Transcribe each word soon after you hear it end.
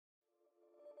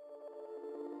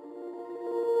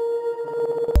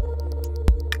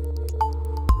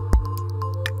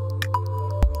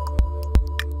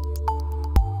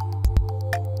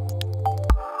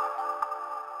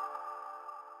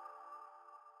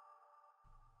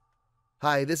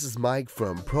Hi, this is Mike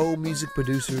from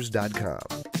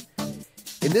ProMusicProducers.com.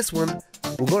 In this one,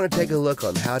 we're going to take a look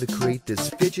on how to create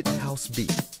this fidget house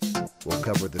beat. We'll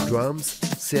cover the drums,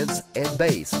 synths, and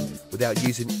bass without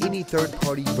using any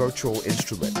third-party virtual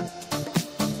instrument.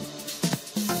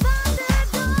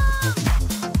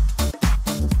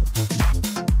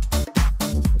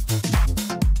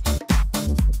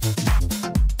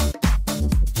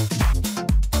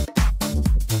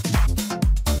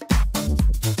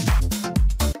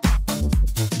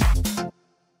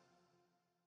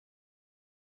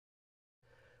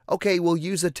 Okay, we'll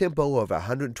use a tempo of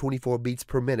 124 beats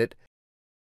per minute.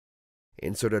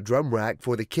 Insert a drum rack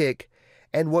for the kick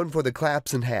and one for the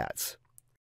claps and hats.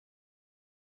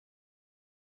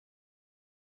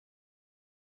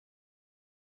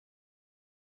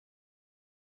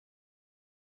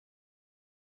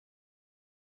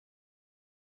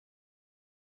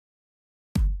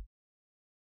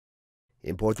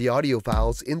 Import the audio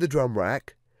files in the drum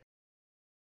rack.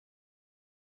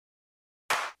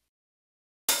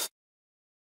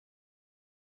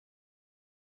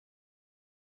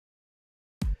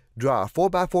 Draw a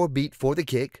 4x4 beat for the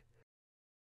kick.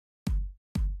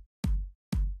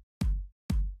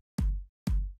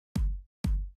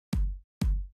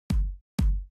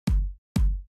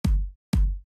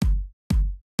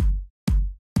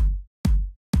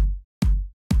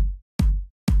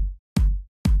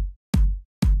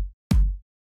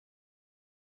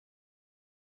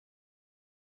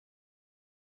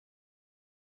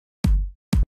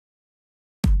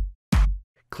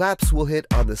 Claps will hit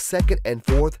on the second and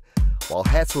fourth, while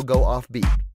hats will go off beat.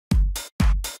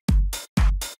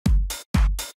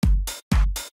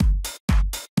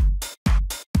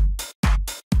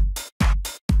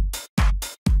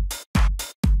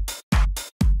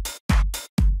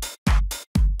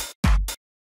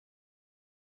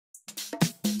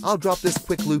 I'll drop this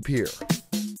quick loop here.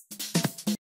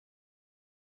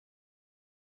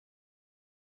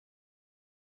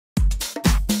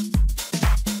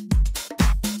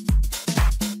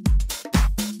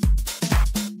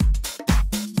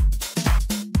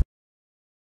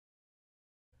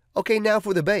 Okay, now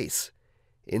for the bass.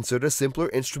 Insert a simpler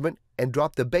instrument and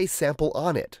drop the bass sample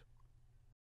on it.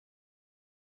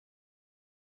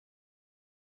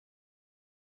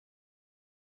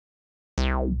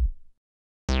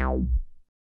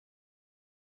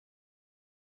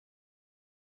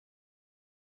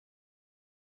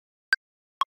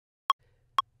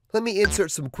 Let me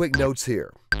insert some quick notes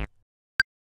here.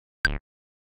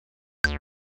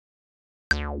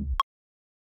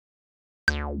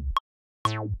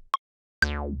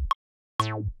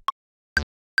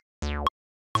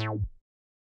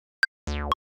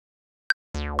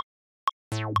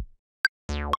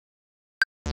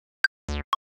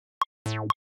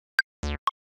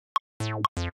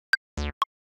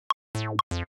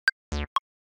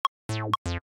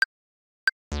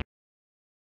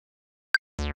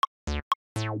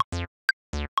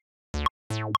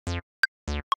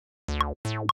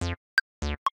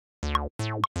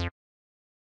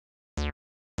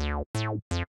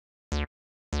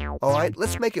 Alright,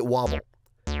 let's make it wobble.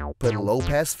 Put a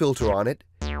low-pass filter on it.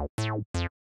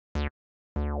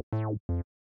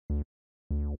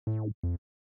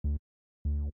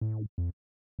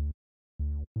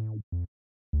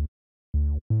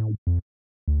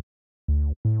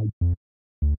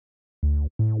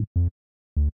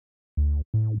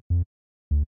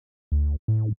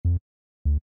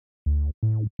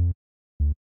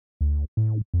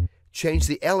 Change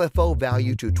the LFO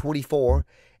value to 24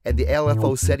 and the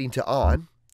LFO setting to on.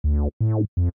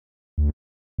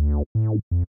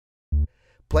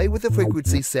 Play with the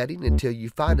frequency setting until you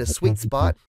find a sweet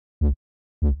spot.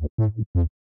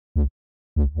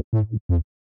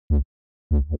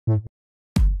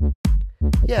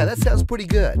 Yeah, that sounds pretty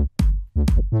good.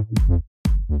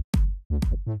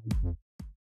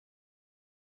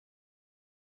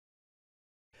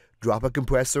 Drop a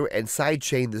compressor and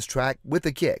sidechain this track with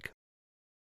a kick.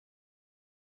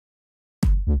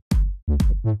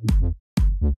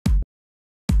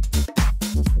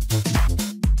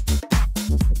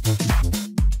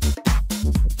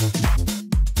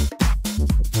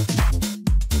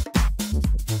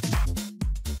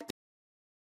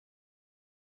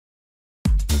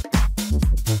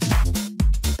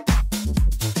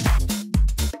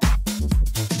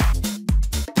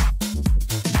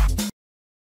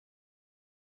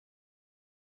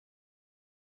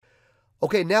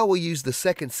 Okay, now we'll use the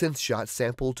second synth shot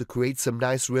sample to create some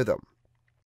nice rhythm.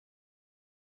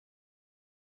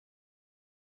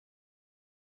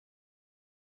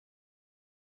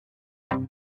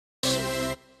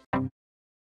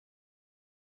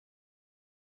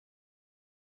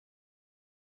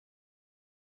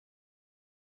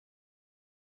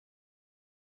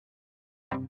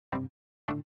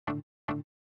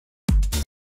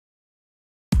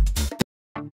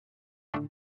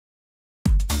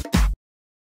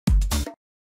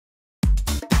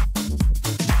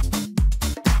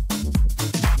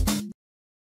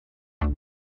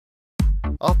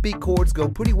 Offbeat chords go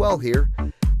pretty well here,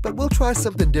 but we'll try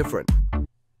something different.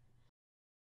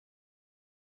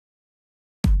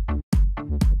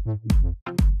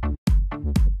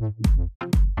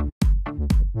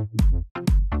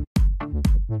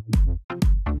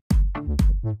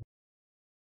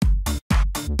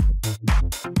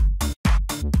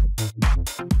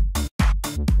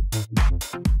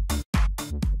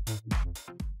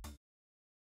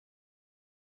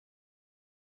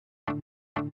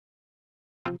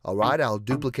 Alright, I'll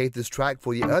duplicate this track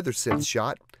for the other synth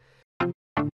shot.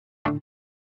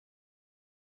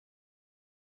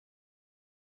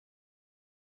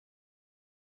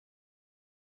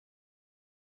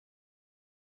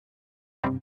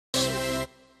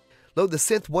 Load the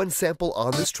synth 1 sample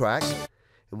on this track,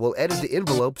 and we'll edit the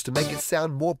envelopes to make it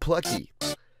sound more plucky.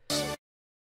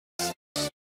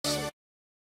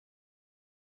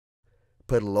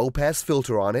 Put a low-pass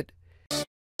filter on it.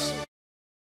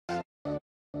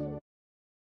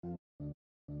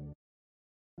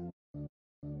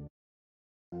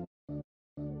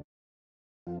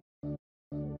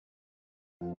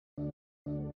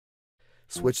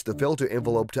 Switch the filter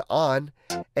envelope to on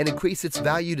and increase its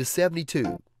value to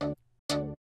 72.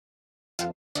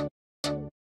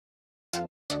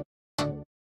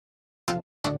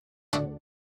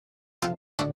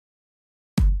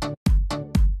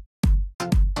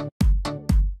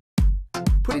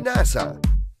 Pretty nice, huh?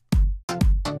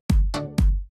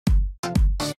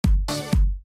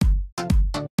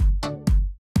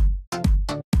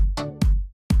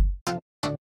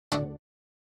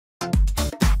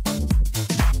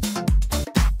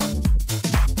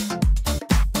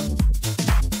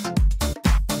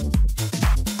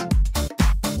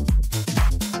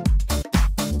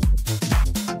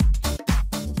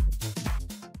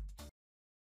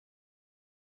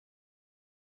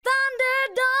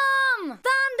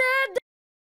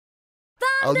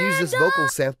 I'll use this vocal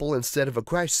sample instead of a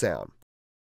crash sound.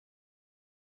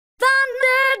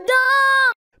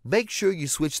 Thunderdome! Make sure you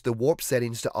switch the warp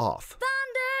settings to off.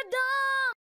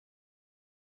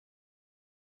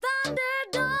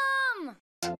 Thunderdome!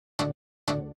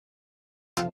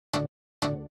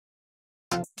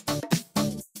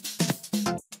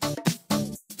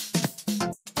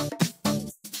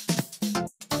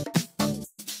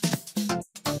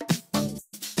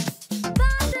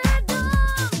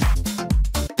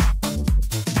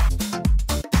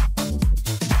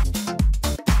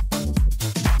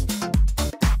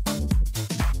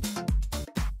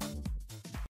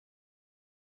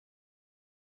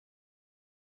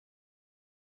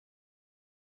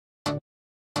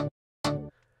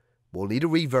 We'll need a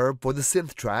reverb for the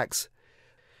synth tracks.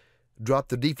 Drop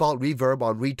the default reverb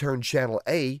on return channel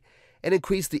A and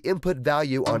increase the input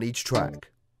value on each track.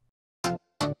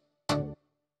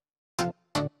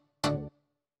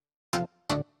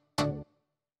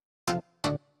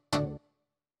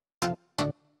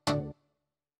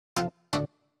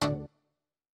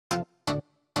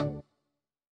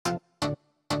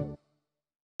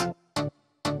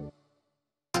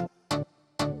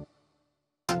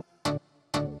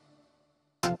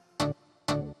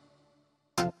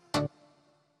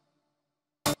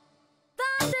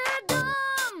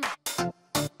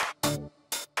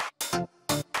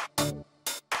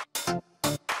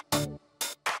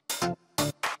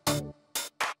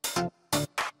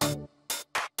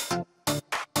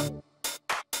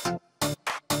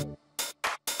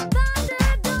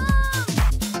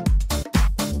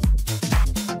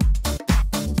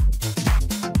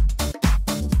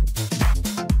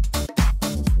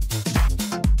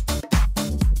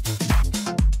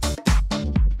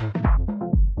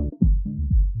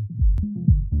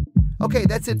 Okay,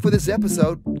 that's it for this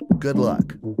episode. Good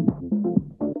luck.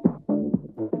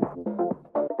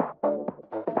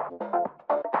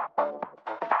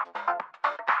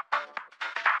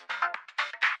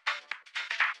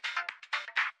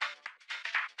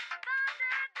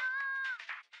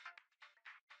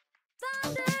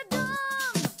 Thunder!